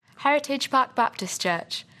Heritage Park Baptist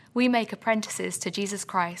Church. We make apprentices to Jesus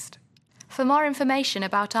Christ. For more information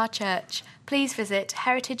about our church, please visit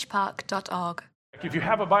heritagepark.org. If you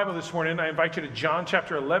have a Bible this morning, I invite you to John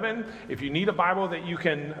chapter 11. If you need a Bible that you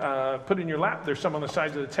can put in your lap, there's some on the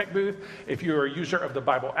sides of the tech booth. If you're a user of the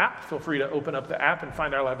Bible app, feel free to open up the app and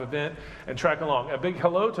find our live event and track along. A big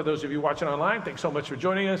hello to those of you watching online. Thanks so much for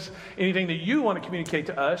joining us. Anything that you want to communicate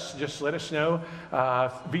to us, just let us know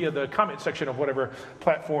via the comment section of whatever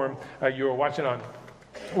platform you're watching on.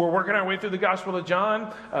 We're working our way through the Gospel of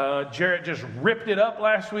John. Jarrett just ripped it up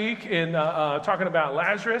last week in talking about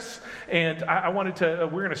Lazarus. And we're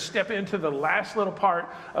going to step into the last little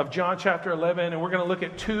part of John chapter 11, and we're going to look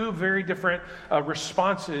at two very different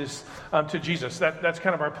responses to Jesus. That's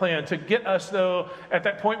kind of our plan, to get us, though, at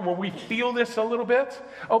that point where we feel this a little bit.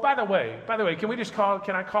 Oh, by the way,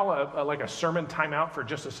 can I call a sermon timeout for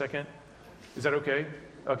just a second? Is that okay?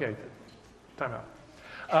 Okay, timeout.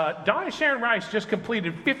 Don and Sharon Rice just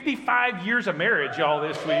completed 55 years of marriage, y'all,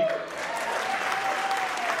 this week.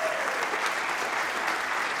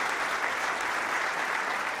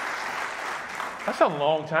 That's a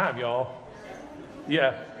long time, y'all.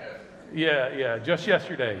 Yeah, just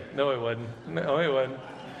yesterday. No, it wasn't.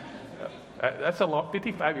 That's a long,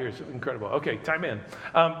 55 years, incredible. Okay, time in.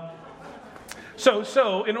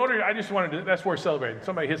 So in order, that's worth celebrating.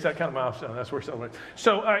 Somebody hits that kind of milestone, that's worth celebrating.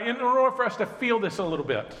 So in order for us to feel this a little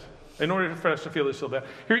bit,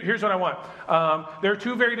 here's what I want. There are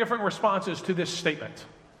two very different responses to this statement.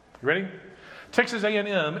 You ready? Texas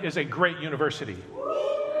A&M is a great university.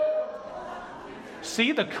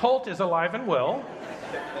 See, the cult is alive and well.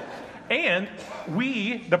 And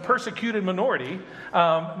we, the persecuted minority,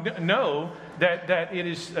 know that it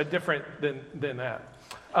is different than that.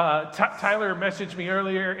 Tyler messaged me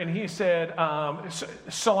earlier, and he said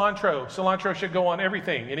cilantro should go on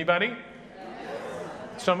everything. Anybody?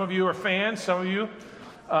 Yes. Some of you are fans, some of you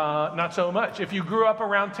not so much. If you grew up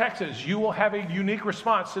around Texas, you will have a unique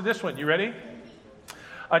response to this one. You ready?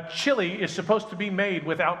 A chili is supposed to be made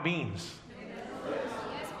without beans.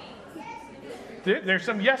 There's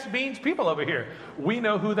some yes beans people over here. We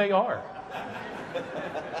know who they are.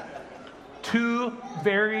 Two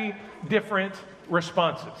very different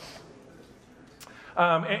responses.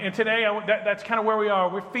 And today, that's kind of where we are.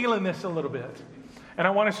 We're feeling this a little bit. And I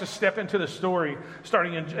want us to step into the story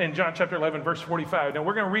starting in John chapter 11, verse 45. Now,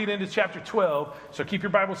 we're going to read into chapter 12, so keep your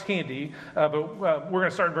Bibles handy, but we're going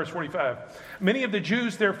to start in verse 45. Many of the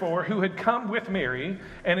Jews, therefore, who had come with Mary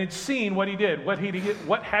and had seen what he did, what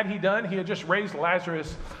had he done? He had just raised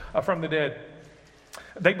Lazarus from the dead.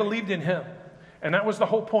 They believed in him, and that was the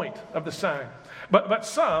whole point of the sign. But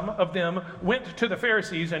some of them went to the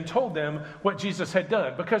Pharisees and told them what Jesus had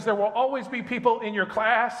done, because there will always be people in your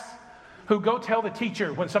class who go tell the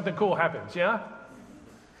teacher when something cool happens, yeah?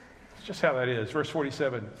 It's just how that is. Verse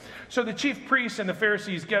 47. So the chief priests and the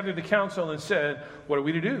Pharisees gathered the council and said, what are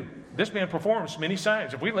we to do? This man performs many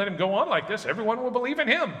signs. If we let him go on like this, everyone will believe in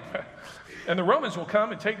him. And the Romans will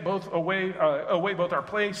come and take both away both our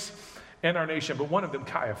place and our nation. But one of them,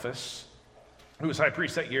 Caiaphas, who was high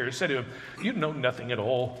priest that year, said to him, you know nothing at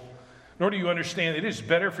all, nor do you understand it is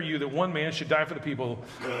better for you that one man should die for the people,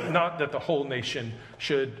 not that the whole nation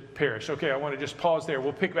should perish. Okay, I want to just pause there.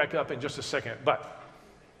 We'll pick back up in just a second. But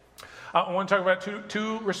I want to talk about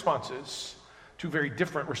two responses, two very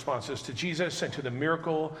different responses to Jesus and to the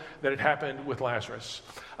miracle that had happened with Lazarus.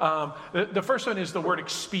 The first one is the word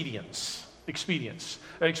expedience. Expedience.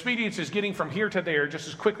 Expedience is getting from here to there just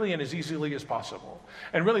as quickly and as easily as possible.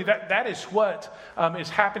 And really that is what is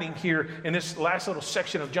happening here in this last little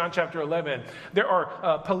section of John chapter 11. There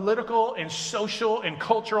are political and social and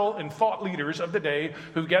cultural and thought leaders of the day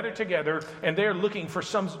who gather together, and they're looking for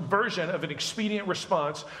some version of an expedient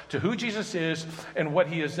response to who Jesus is and what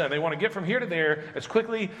he has done. They want to get from here to there as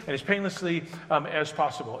quickly and as painlessly as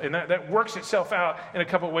possible. And that works itself out in a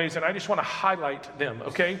couple of ways, and I just want to highlight them,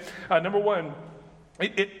 okay? Number one,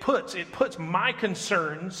 it puts my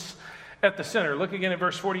concerns at the center. Look again at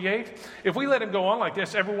verse 48. If we let him go on like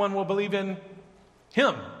this, everyone will believe in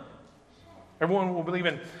him. Everyone will believe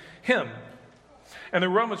in him. And the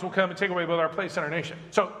Romans will come and take away both our place and our nation.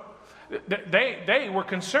 So they were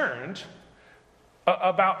concerned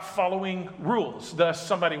about following rules. Thus,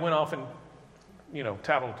 somebody went off and,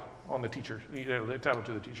 tattled on the teacher. They tattled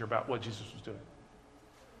to the teacher about what Jesus was doing.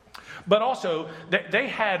 But also, they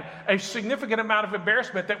had a significant amount of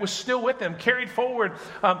embarrassment that was still with them, carried forward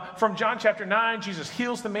from John chapter 9. Jesus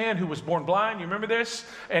heals the man who was born blind. You remember this?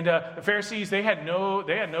 And the Pharisees, they had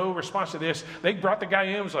no response to this. They brought the guy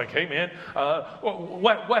in and was like, hey, man,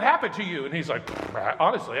 what happened to you? And he's like,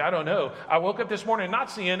 honestly, I don't know. I woke up this morning not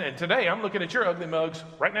seeing, and today I'm looking at your ugly mugs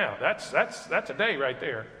right now. That's a day right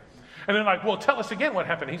there. And they're like, well, tell us again what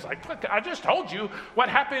happened. He's like, look, I just told you what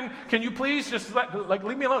happened. Can you please just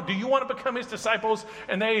leave me alone? Do you want to become his disciples?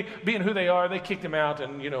 And they, being who they are, they kicked him out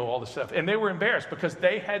and, all this stuff. And they were embarrassed because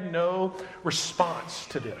they had no response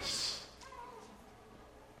to this.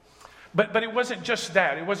 But it wasn't just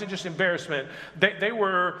that. It wasn't just embarrassment. They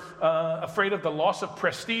were afraid of the loss of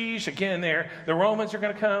prestige. Again, the Romans are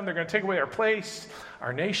going to come. They're going to take away our place,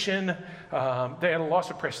 our nation. They had a loss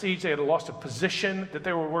of prestige. They had a loss of position that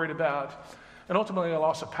they were worried about. And ultimately, a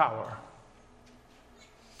loss of power.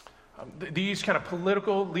 These kind of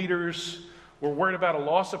political leaders were worried about a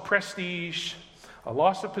loss of prestige, a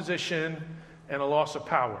loss of position, and a loss of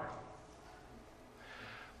power.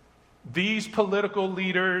 These political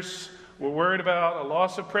leaders were worried about a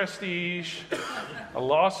loss of prestige, a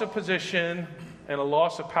loss of position, and a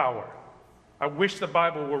loss of power. I wish the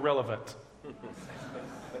Bible were relevant.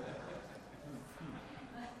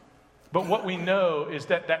 But what we know is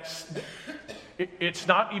it's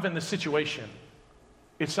not even the situation.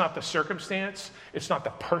 It's not the circumstance. It's not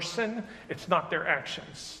the person. It's not their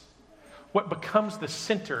actions. What becomes the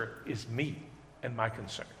center is me and my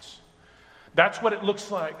concerns. That's what it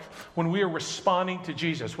looks like when we are responding to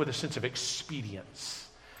Jesus with a sense of expedience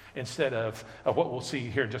instead of what we'll see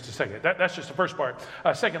here in just a second. That's just the first part.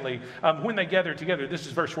 Secondly, when they gathered together, this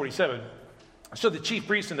is verse 47. So the chief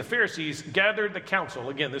priests and the Pharisees gathered the council,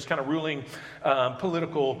 again, this kind of ruling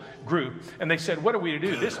political group, and they said, what are we to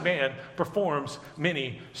do? This man performs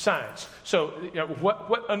many signs. So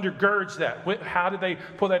what undergirds that? How did they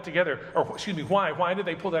pull that together? Or excuse me, why? Why did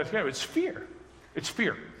they pull that together? It's fear. It's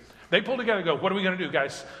fear. They pull together and go, what are we going to do,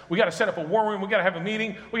 guys? We got to set up a war room. We got to have a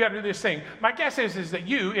meeting. We got to do this thing. My guess is that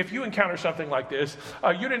if you encounter something like this,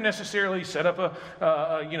 you didn't necessarily set up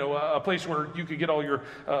a place where you could get all your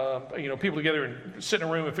people together and sit in a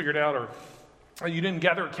room and figure it out, or you didn't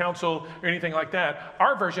gather a council or anything like that.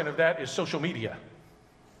 Our version of that is social media.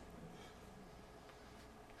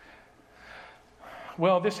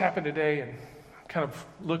 Well, this happened today, and I'm kind of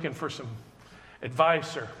looking for some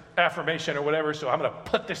advice or affirmation or whatever, so I'm going to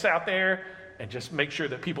put this out there and just make sure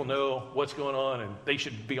that people know what's going on and they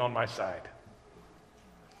should be on my side.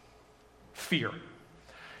 Fear.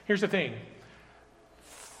 Here's the thing.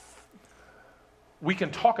 We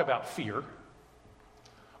can talk about fear,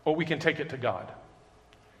 or we can take it to God.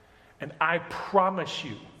 And I promise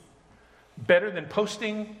you, better than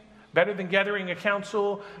posting, better than gathering a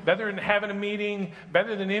council, better than having a meeting,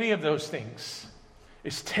 better than any of those things,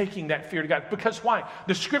 is taking that fear to God. Because why?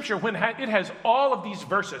 The scripture, when it has all of these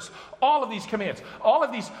verses, all of these commands, all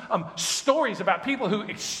of these stories about people who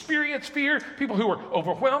experience fear, people who are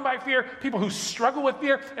overwhelmed by fear, people who struggle with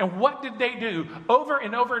fear. And what did they do over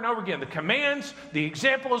and over and over again? The commands, the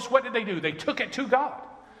examples, what did they do? They took it to God.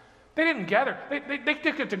 They didn't gather. They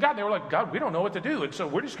took it to God. They were like, God, we don't know what to do. And so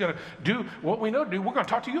we're just going to do what we know to do. We're going to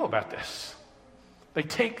talk to you about this. They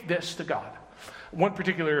take this to God. One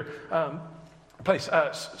particular place.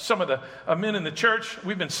 Some of the men in the church,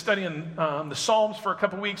 we've been studying the Psalms for a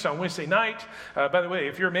couple weeks on Wednesday night. By the way,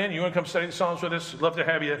 if you're a man, you want to come study the Psalms with us, love to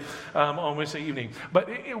have you on Wednesday evening. But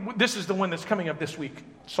this is the one that's coming up this week,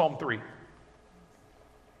 Psalm 3.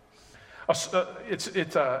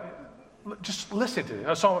 Just listen to it.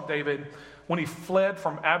 A Psalm of David when he fled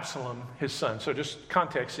from Absalom, his son. So just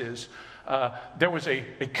context is, there was a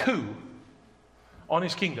coup on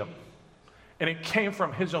his kingdom, and it came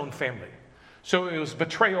from his own family. So it was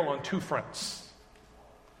betrayal on two fronts.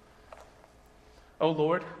 Oh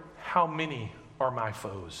Lord, how many are my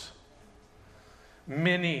foes?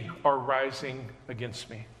 Many are rising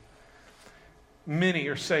against me. Many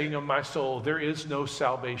are saying of my soul, there is no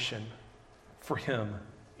salvation for him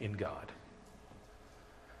in God.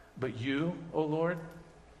 But you, O Lord,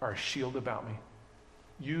 are a shield about me.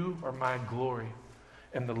 You are my glory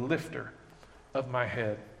and the lifter of my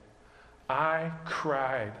head. I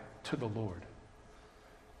cried to the Lord.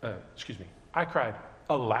 I cried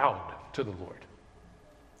aloud to the Lord,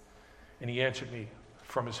 and he answered me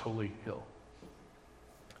from his holy hill.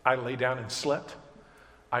 I lay down and slept.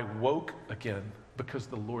 I woke again because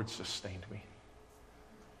the Lord sustained me.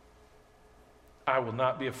 I will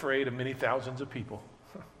not be afraid of many thousands of people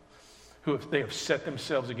they have set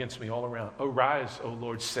themselves against me all around. Arise, O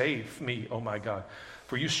Lord, save me, O my God.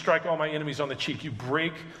 For you strike all my enemies on the cheek. You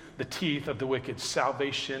break the teeth of the wicked.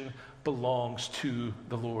 Salvation belongs to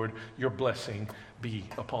the Lord. Your blessing be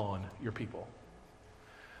upon your people.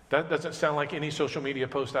 That doesn't sound like any social media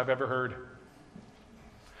post I've ever heard.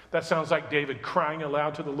 That sounds like David crying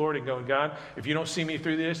aloud to the Lord and going, God, if you don't see me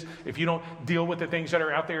through this, if you don't deal with the things that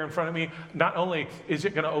are out there in front of me, not only is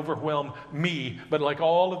it going to overwhelm me, but like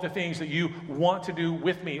all of the things that you want to do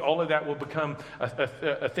with me, all of that will become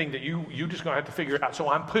a thing that you just going to have to figure out. So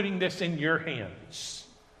I'm putting this in your hands.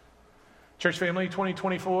 Church family,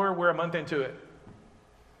 2024, we're a month into it.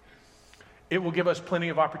 It will give us plenty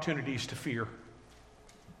of opportunities to fear.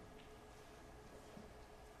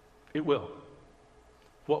 It will.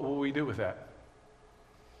 What will we do with that?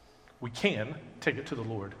 We can take it to the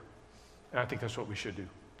Lord. And I think that's what we should do.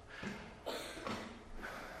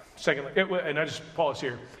 Secondly, and I just pause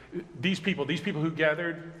here. These people who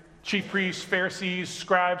gathered, chief priests, Pharisees,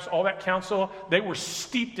 scribes, all that council, they were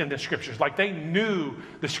steeped in the scriptures. Like they knew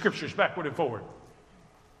the scriptures backward and forward.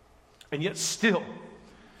 And yet still,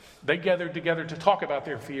 they gathered together to talk about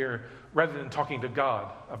their fear rather than talking to God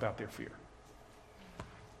about their fear.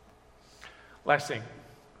 Last thing.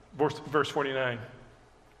 Verse 49,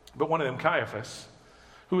 but one of them, Caiaphas,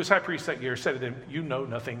 who was high priest that year, said to them, you know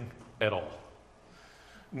nothing at all,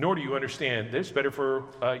 nor do you understand. It's better for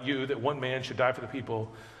you that one man should die for the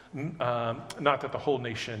people, not that the whole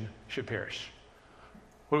nation should perish.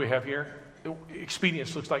 What do we have here?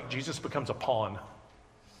 Expedience looks like Jesus becomes a pawn.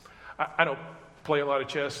 I don't play a lot of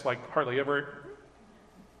chess, like hardly ever,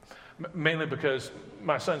 mainly because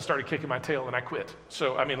my son started kicking my tail and I quit.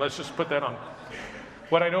 So, let's just put that on.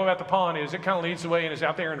 What I know about the pawn is it kind of leads the way and is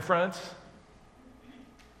out there in front.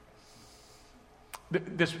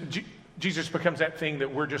 Jesus becomes that thing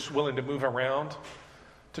that we're just willing to move around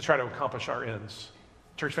to try to accomplish our ends.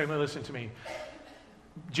 Church family, listen to me.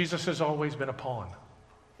 Jesus has always been a pawn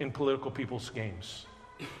in political people's games.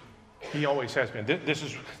 He always has been. This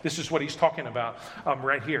is what he's talking about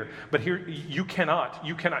right here. But here, you cannot,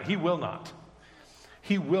 he will not.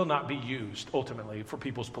 He will not be used, ultimately, for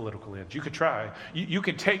people's political ends. You could try. You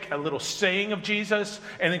could take a little saying of Jesus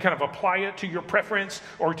and then kind of apply it to your preference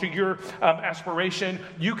or to your aspiration.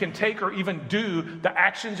 You can take or even do the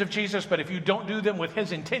actions of Jesus, but if you don't do them with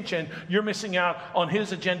his intention, you're missing out on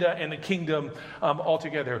his agenda and the kingdom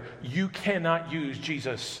altogether. You cannot use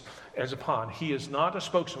Jesus as a pawn. He is not a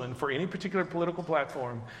spokesman for any particular political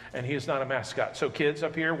platform, and he is not a mascot. So kids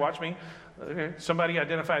up here, watch me. Okay. Somebody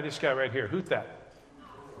identify this guy right here. Who's that?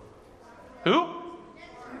 Who?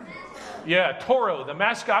 Yeah, Toro, the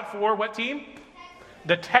mascot for what team?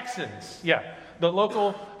 The Texans. Yeah, the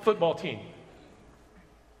local football team.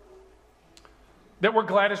 That we're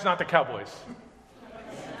glad it's not the Cowboys.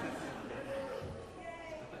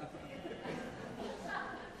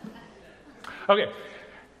 Okay,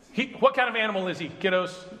 what kind of animal is he,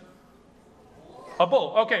 kiddos? A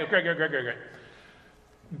bull. Okay, great.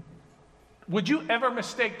 Would you ever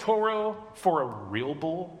mistake Toro for a real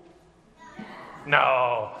bull?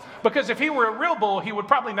 No, because if he were a real bull, he would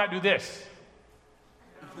probably not do this.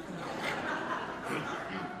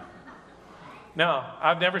 Now,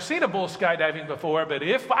 I've never seen a bull skydiving before, but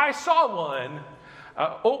if I saw one,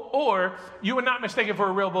 or you would not mistake it for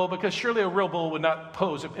a real bull, because surely a real bull would not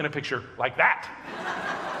pose in a picture like that.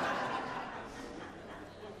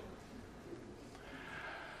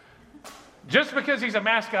 Just because he's a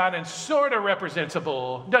mascot and sort of represents a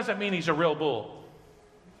bull doesn't mean he's a real bull.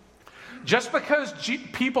 Just because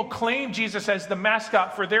people claim Jesus as the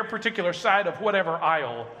mascot for their particular side of whatever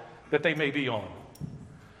aisle that they may be on,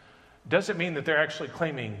 doesn't mean that they're actually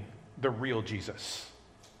claiming the real Jesus.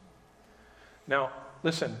 Now,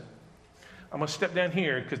 listen, I'm going to step down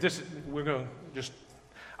here because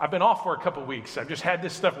I've been off for a couple weeks. I've just had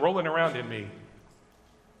this stuff rolling around in me.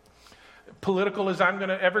 Political as I'm going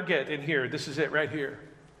to ever get in here, this is it right here.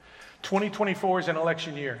 2024 is an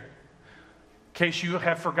election year. In case you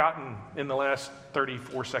have forgotten in the last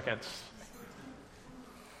 34 seconds.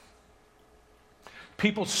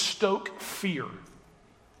 People stoke fear.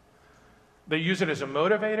 They use it as a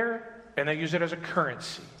motivator and they use it as a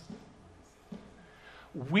currency.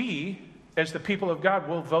 We, as the people of God,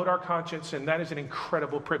 will vote our conscience, and that is an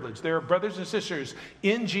incredible privilege. There are brothers and sisters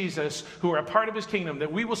in Jesus who are a part of his kingdom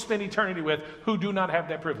that we will spend eternity with who do not have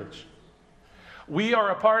that privilege. We are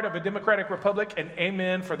a part of a democratic republic, and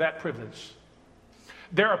amen for that privilege.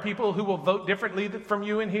 There are people who will vote differently from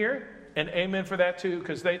you in here, and amen for that too,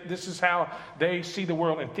 because this is how they see the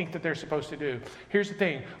world and think that they're supposed to do. Here's the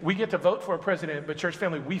thing. We get to vote for a president, but church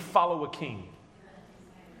family, we follow a king.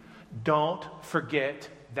 Don't forget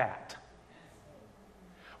that.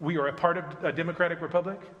 We are a part of a democratic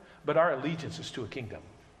republic, but our allegiance is to a kingdom.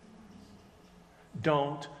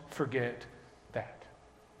 Don't forget that.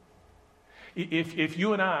 If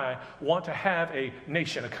you and I want to have a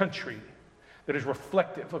nation, a country that is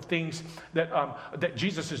reflective of things that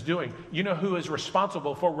Jesus is doing, you know who is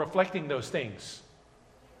responsible for reflecting those things?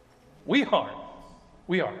 We are.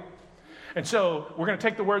 We are. And so we're going to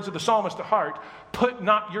take the words of the psalmist to heart. Put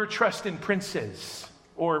not your trust in princes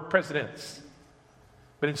or presidents,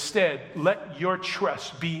 but instead let your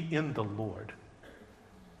trust be in the Lord.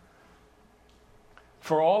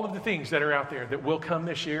 For all of the things that are out there that will come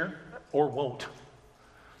this year or won't,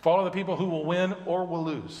 for all of the people who will win or will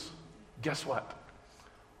lose, guess what?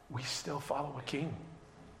 We still follow a king.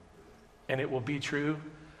 And it will be true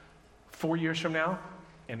 4 years from now,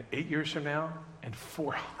 and 8 years from now, and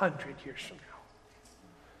 400 years from now.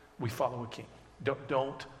 We follow a king.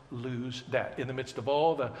 Don't lose that. In the midst of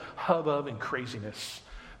all the hubbub and craziness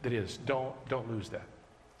that is, don't lose that.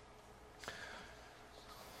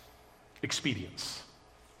 Expedience.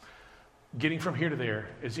 Getting from here to there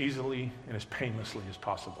as easily and as painlessly as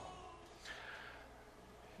possible.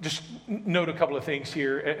 Just note a couple of things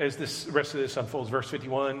here as this rest of this unfolds. Verse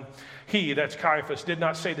 51, he, that's Caiaphas, did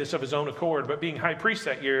not say this of his own accord, but being high priest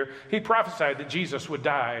that year, he prophesied that Jesus would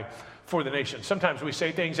die for the nation. Sometimes we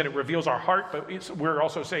say things and it reveals our heart, but we're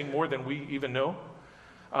also saying more than we even know.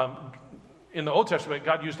 In the Old Testament,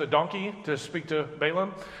 God used a donkey to speak to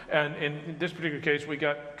Balaam, and in this particular case, we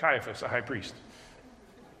got Caiaphas, a high priest,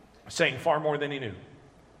 saying far more than he knew.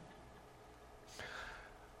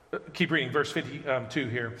 Keep reading verse 52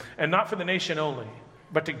 here. And not for the nation only,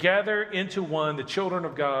 but to gather into one the children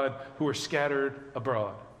of God who are scattered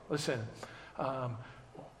abroad. Listen,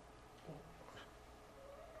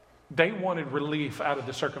 they wanted relief out of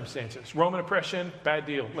the circumstances. Roman oppression, bad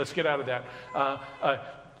deal. Let's get out of that.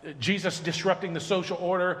 Jesus disrupting the social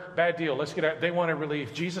order, bad deal. Let's get out. They wanted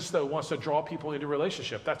relief. Jesus, though, wants to draw people into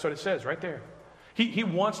relationship. That's what it says right there. He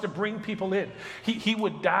wants to bring people in. He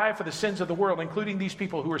would die for the sins of the world, including these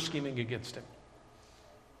people who are scheming against him.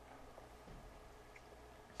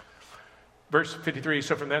 Verse 53,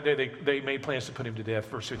 so from that day they made plans to put him to death.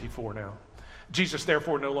 Verse 54 now. Jesus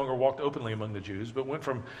therefore no longer walked openly among the Jews, but went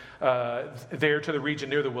from there to the region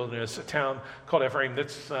near the wilderness, a town called Ephraim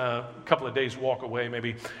that's a couple of days' walk away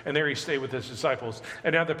maybe. And there he stayed with his disciples.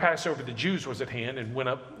 And now the Passover of the Jews was at hand, and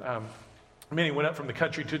many went up from the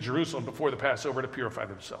country to Jerusalem before the Passover to purify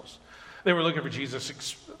themselves. They were looking for Jesus,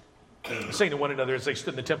 saying to one another as they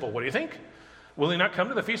stood in the temple, what do you think? Will he not come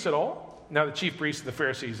to the feast at all? Now the chief priests and the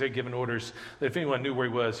Pharisees, they had given orders that if anyone knew where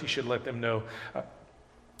he was, he should let them know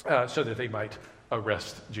so that they might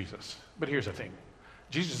arrest Jesus. But here's the thing.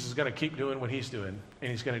 Jesus is going to keep doing what he's doing,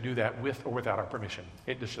 and he's going to do that with or without our permission.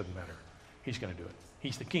 It just doesn't matter. He's going to do it.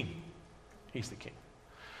 He's the king. He's the king.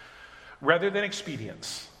 Rather than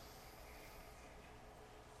expedience,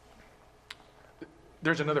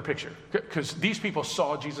 there's another picture, because these people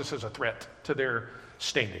saw Jesus as a threat to their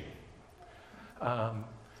standing.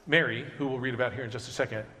 Mary, who we'll read about here in just a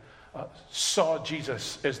second, saw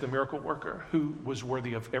Jesus as the miracle worker who was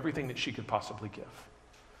worthy of everything that she could possibly give.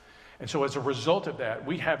 And so as a result of that,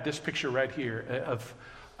 we have this picture right here of,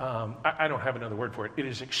 I don't have another word for it. It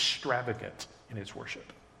is extravagant in its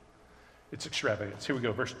worship. It's extravagance. Here we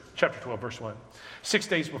go, chapter 12, verse 1. 6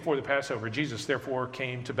 days before the Passover, Jesus therefore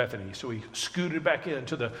came to Bethany. So he scooted back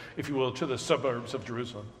into the, if you will, to the suburbs of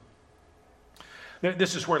Jerusalem.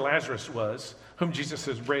 This is where Lazarus was, whom Jesus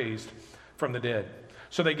has raised from the dead.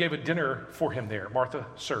 So they gave a dinner for him there. Martha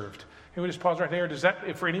served. Can we just pause right there? Does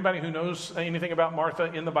that, for anybody who knows anything about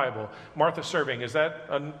Martha in the Bible, Martha serving, is that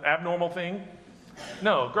an abnormal thing?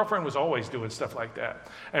 No, girlfriend was always doing stuff like that.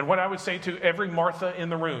 And what I would say to every Martha in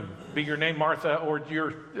the room, be your name Martha or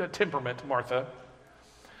your temperament Martha,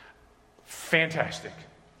 fantastic.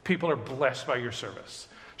 People are blessed by your service.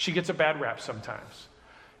 She gets a bad rap sometimes.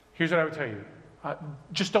 Here's what I would tell you.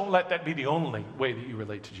 Just don't let that be the only way that you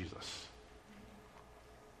relate to Jesus.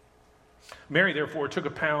 Mary, therefore, took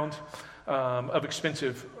a pound of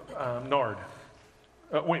expensive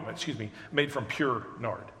ointment, made from pure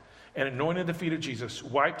nard, and anointed the feet of Jesus,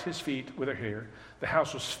 wiped his feet with her hair. The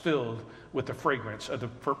house was filled with the fragrance of the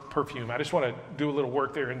perfume. I just want to do a little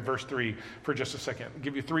work there in verse 3 for just a second. I'll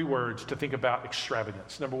give you 3 words to think about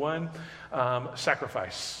extravagance. Number 1,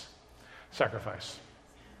 sacrifice. Sacrifice.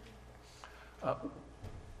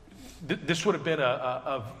 This would have been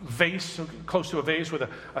a vase, close to a vase with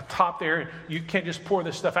a top there. And you can't just pour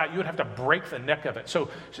this stuff out. You would have to break the neck of it. So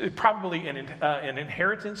probably an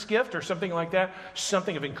inheritance gift or something like that,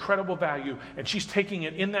 something of incredible value. And she's taking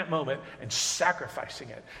it in that moment and sacrificing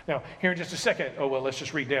it. Now, here in just a second, let's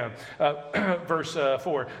just read down. Verse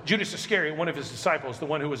 4, Judas Iscariot, one of his disciples, the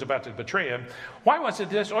one who was about to betray him, why was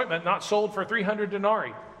this ointment not sold for 300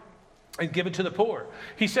 denarii? And given to the poor.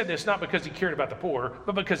 He said this not because he cared about the poor,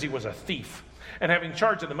 but because he was a thief. And having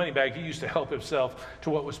charge of the money bag, he used to help himself to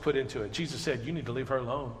what was put into it. Jesus said, you need to leave her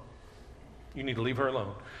alone. You need to leave her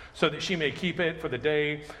alone so that she may keep it for the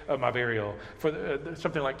day of my burial. For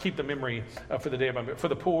something like keep the memory for the day of my burial. For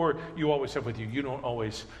the poor, you always have with you. You don't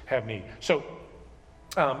always have me. So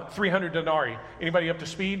 300 denarii. Anybody up to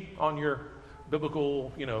speed on your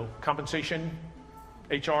biblical, compensation?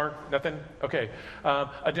 HR, nothing? Okay.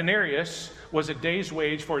 A denarius was a day's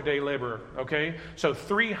wage for a day laborer, okay? So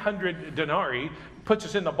 300 denarii puts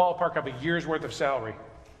us in the ballpark of a year's worth of salary.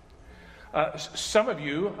 Some of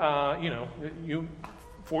you, you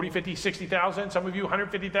 40, 50, 60,000, some of you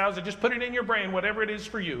 150,000, just put it in your brain, whatever it is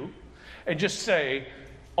for you, and just say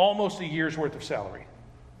almost a year's worth of salary.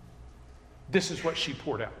 This is what she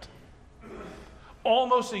poured out.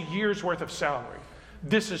 Almost a year's worth of salary.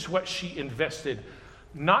 This is what she invested.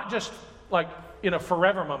 Not just like in a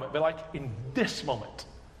forever moment, but like in this moment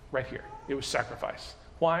right here. It was sacrifice.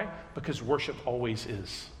 Why? Because worship always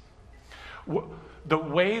is. The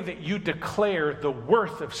way that you declare the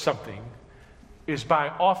worth of something is by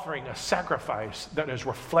offering a sacrifice that is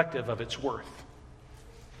reflective of its worth.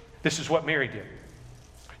 This is what Mary did.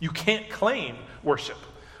 You can't claim worship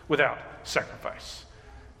without sacrifice.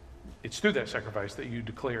 It's through that sacrifice that you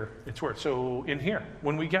declare its worth. So in here,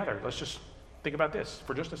 when we gather, let's just think about this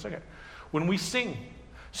for just a second. When we sing,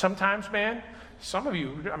 sometimes, man, some of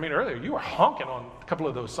you, earlier, you were honking on a couple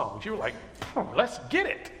of those songs. You were like, let's get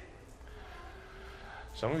it.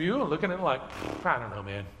 Some of you are looking at it like, I don't know,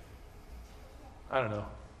 man. I don't know.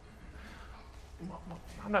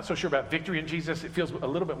 I'm not so sure about victory in Jesus. It feels a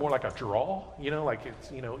little bit more like a draw, like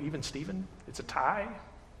it's, even Stephen. It's a tie.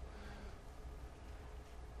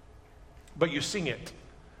 But you sing it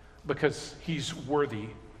because he's worthy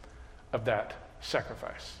of that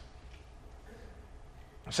sacrifice.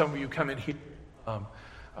 Some of you come in here,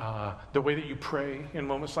 the way that you pray in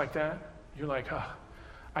moments like that, you're like,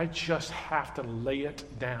 I just have to lay it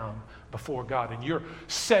down before God. And you're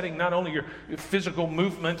setting not only your physical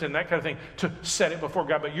movement and that kind of thing to set it before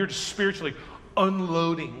God, but you're just spiritually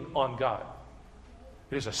unloading on God.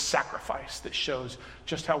 It is a sacrifice that shows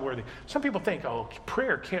just how worthy. Some people think,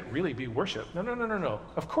 prayer can't really be worship. No.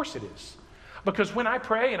 Of course it is. Because when I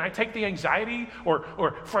pray and I take the anxiety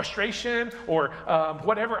or frustration or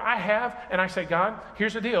whatever I have and I say, God,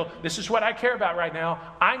 here's the deal. This is what I care about right now.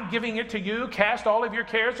 I'm giving it to you. Cast all of your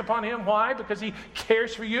cares upon him. Why? Because he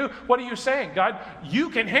cares for you. What are you saying? God,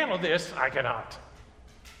 you can handle this. I cannot.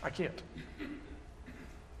 I can't.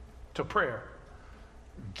 So prayer,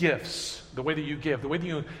 gifts, the way that you give, the way that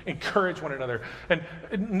you encourage one another. And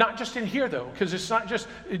not just in here, though, because it's not just,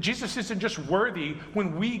 Jesus isn't just worthy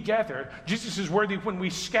when we gather. Jesus is worthy when we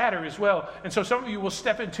scatter as well. And so some of you will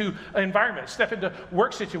step into an environment, step into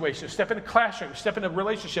work situations, step into classrooms, step into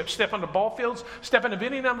relationships, step onto ball fields, step into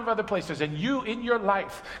any number of other places. And you, in your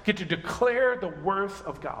life, get to declare the worth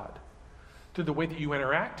of God through the way that you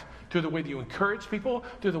interact, through the way that you encourage people,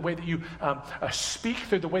 through the way that you speak,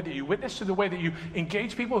 through the way that you witness, through the way that you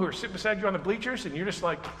engage people who are sitting beside you on the bleachers, and you're just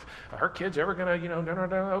like, are her kids ever going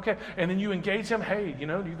to, okay. And then you engage them, hey, you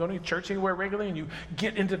go to church anywhere regularly, and you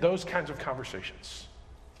get into those kinds of conversations.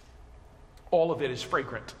 All of it is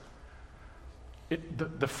fragrant.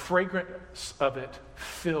 The fragrance of it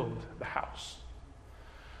filled the house.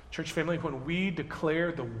 Church family, when we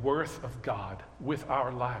declare the worth of God with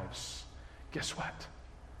our lives, guess what?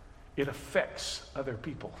 It affects other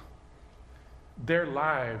people. Their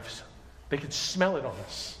lives, they can smell it on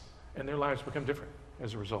us, and their lives become different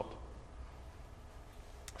as a result.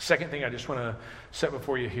 Second thing I just want to set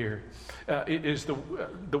before you here is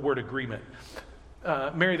the word agreement.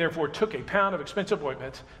 Mary, therefore, took a pound of expensive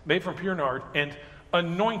ointment made from pure nard and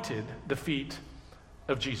anointed the feet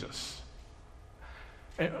of Jesus.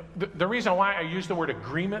 And the reason why I use the word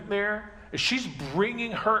agreement there is she's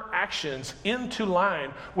bringing her actions into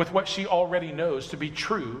line with what she already knows to be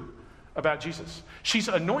true about Jesus. She's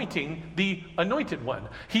anointing the anointed one.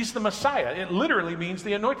 He's the Messiah. It literally means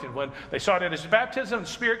the anointed one. They saw it at his baptism. The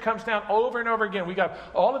Spirit comes down over and over again. We got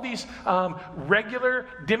all of these regular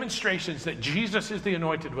demonstrations that Jesus is the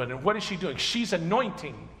anointed one. And what is she doing? She's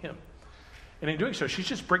anointing him. And in doing so, she's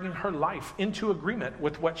just bringing her life into agreement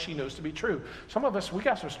with what she knows to be true. Some of us, we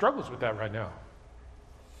got some struggles with that right now.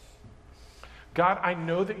 God, I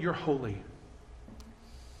know that you're holy.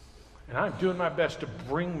 And I'm doing my best to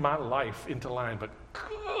bring my life into line, but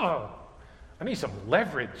I need some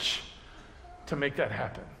leverage to make that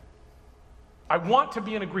happen. I want to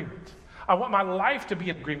be in agreement. I want my life to be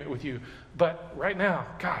in agreement with you. But right now,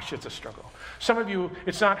 gosh, it's a struggle. Some of you,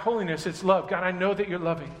 it's not holiness, it's love. God, I know that you're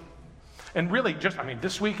loving. And really,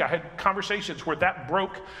 this week I had conversations where that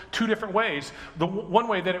broke two different ways. The one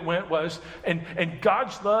way that it went was, and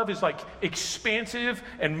God's love is like expansive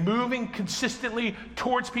and moving consistently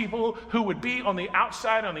towards people who would be on the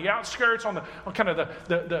outside, on the outskirts, on kind of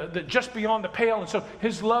the just beyond the pale. And so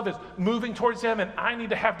his love is moving towards them, and I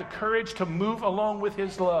need to have the courage to move along with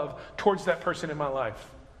his love towards that person in my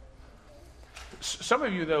life. Some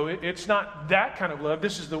of you, though, it's not that kind of love.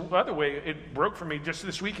 This is the other way it broke for me just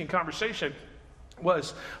this week in conversation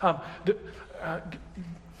was, God,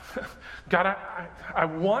 I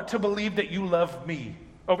want to believe that you love me.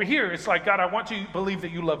 Over here, it's like, God, I want to believe that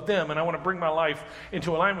you love them, and I want to bring my life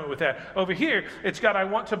into alignment with that. Over here, it's, God, I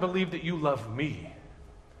want to believe that you love me,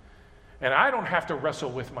 and I don't have to wrestle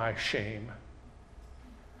with my shame.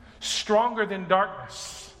 Stronger than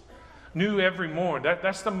darkness. New every morn.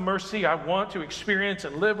 That's the mercy I want to experience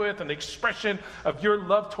and live with, and the expression of your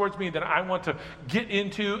love towards me that I want to get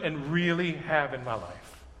into and really have in my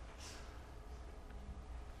life.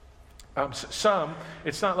 Some,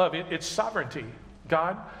 it's not love, it's sovereignty.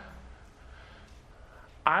 God,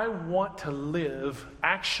 I want to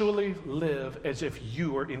actually live as if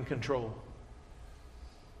you are in control.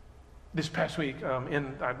 This past week, I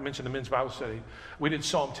mentioned the men's Bible study, we did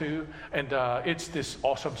Psalm 2, and it's this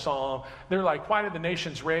awesome psalm. They're like, why did the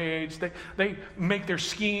nations rage? They make their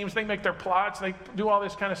schemes, they make their plots, they do all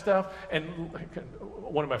this kind of stuff. And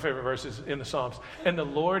one of my favorite verses in the Psalms, and the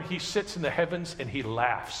Lord, he sits in the heavens and he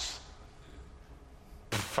laughs.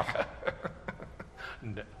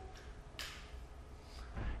 No.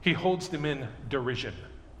 He holds them in derision.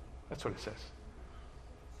 That's what it says.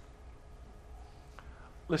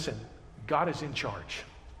 Listen, God is in charge.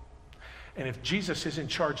 And if Jesus is in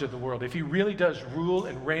charge of the world, if he really does rule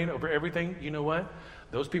and reign over everything, you know what?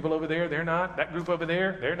 Those people over there, they're not. That group over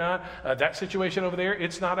there, they're not. That situation over there,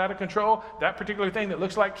 it's not out of control. That particular thing that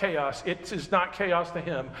looks like chaos, it is not chaos to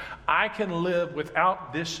him. I can live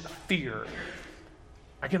without this fear.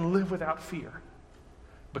 I can live without fear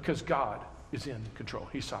because God is in control.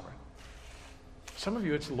 He's sovereign. Some of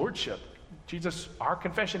you, it's lordship. Jesus, our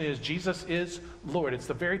confession is Jesus is Lord. It's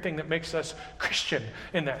the very thing that makes us Christian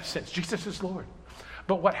in that sense. Jesus is Lord.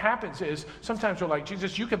 But what happens is sometimes we're like,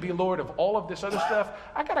 Jesus, you can be Lord of all of this other stuff.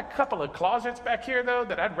 I got a couple of closets back here, though,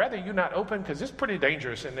 that I'd rather you not open because it's pretty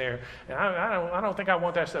dangerous in there. And I don't think I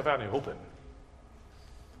want that stuff out in the open.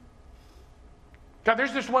 God,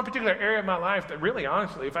 there's just one particular area of my life that really,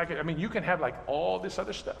 honestly, if I could, you can have like all this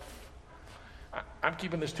other stuff. I'm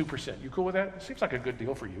keeping this 2%. You cool with that? It seems like a good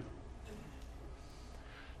deal for you.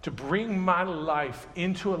 To bring my life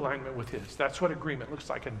into alignment with his. That's what agreement looks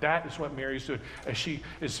like. And that is what Mary's doing as she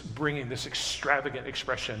is bringing this extravagant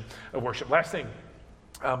expression of worship. Last thing,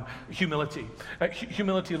 humility.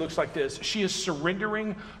 Humility looks like this. She is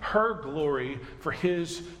surrendering her glory for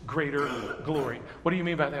his greater glory. What do you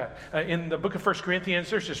mean by that? In the book of 1 Corinthians,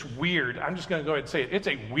 there's this weird, I'm just going to go ahead and say it. It's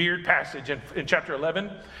a weird passage in chapter 11.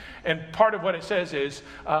 And part of what it says is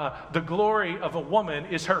the glory of a woman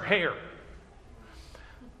is her hair.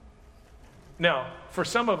 Now, for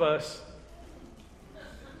some of us,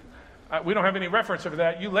 we don't have any reference for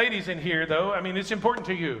that. You ladies in here, though, it's important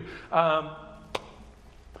to you.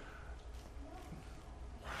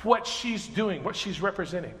 What she's doing, what she's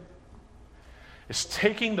representing, is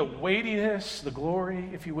taking the weightiness, the glory,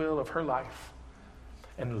 if you will, of her life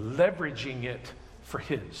and leveraging it for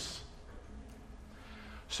his.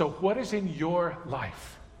 So what is in your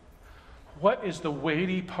life? What is the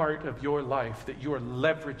weighty part of your life that you are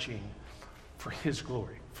leveraging for his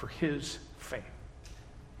glory, for his fame?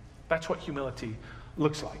 That's what humility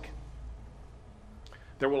looks like.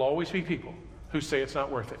 There will always be people who say it's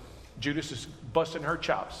not worth it. Judas is busting her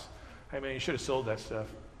chops. Hey man, you should have sold that stuff.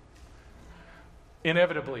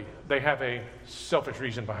 Inevitably, they have a selfish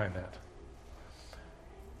reason behind that.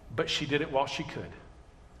 But she did it while she could.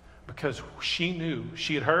 Because she knew,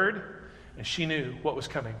 she had heard, and she knew what was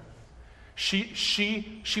coming.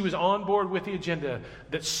 She was on board with the agenda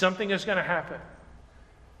that something is going to happen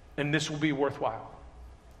and this will be worthwhile.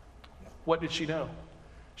 What did she know?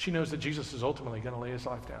 She knows that Jesus is ultimately going to lay his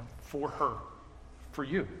life down for her, for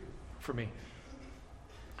you, for me.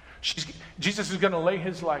 Jesus is going to lay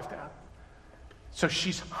his life down. So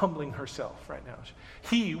she's humbling herself right now.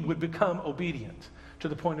 He would become obedient to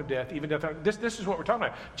the point of death, even death. This is what we're talking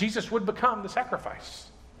about. Jesus would become the sacrifice.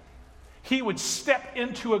 He would step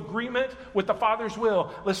into agreement with the Father's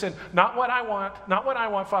will. Listen, not what I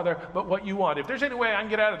want, Father, but what you want. If there's any way I can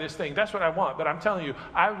get out of this thing, that's what I want. But I'm telling you,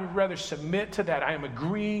 I would rather submit to that. I am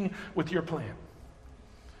agreeing with your plan.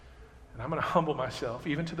 And I'm going to humble myself,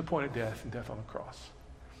 even to the point of death and death on the cross.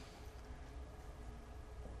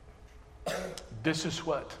 This is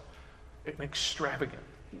what an extravagant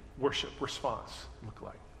worship response looked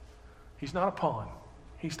like. He's not a pawn.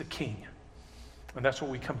 He's the king. And that's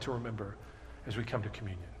what we come to remember as we come to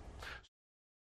communion.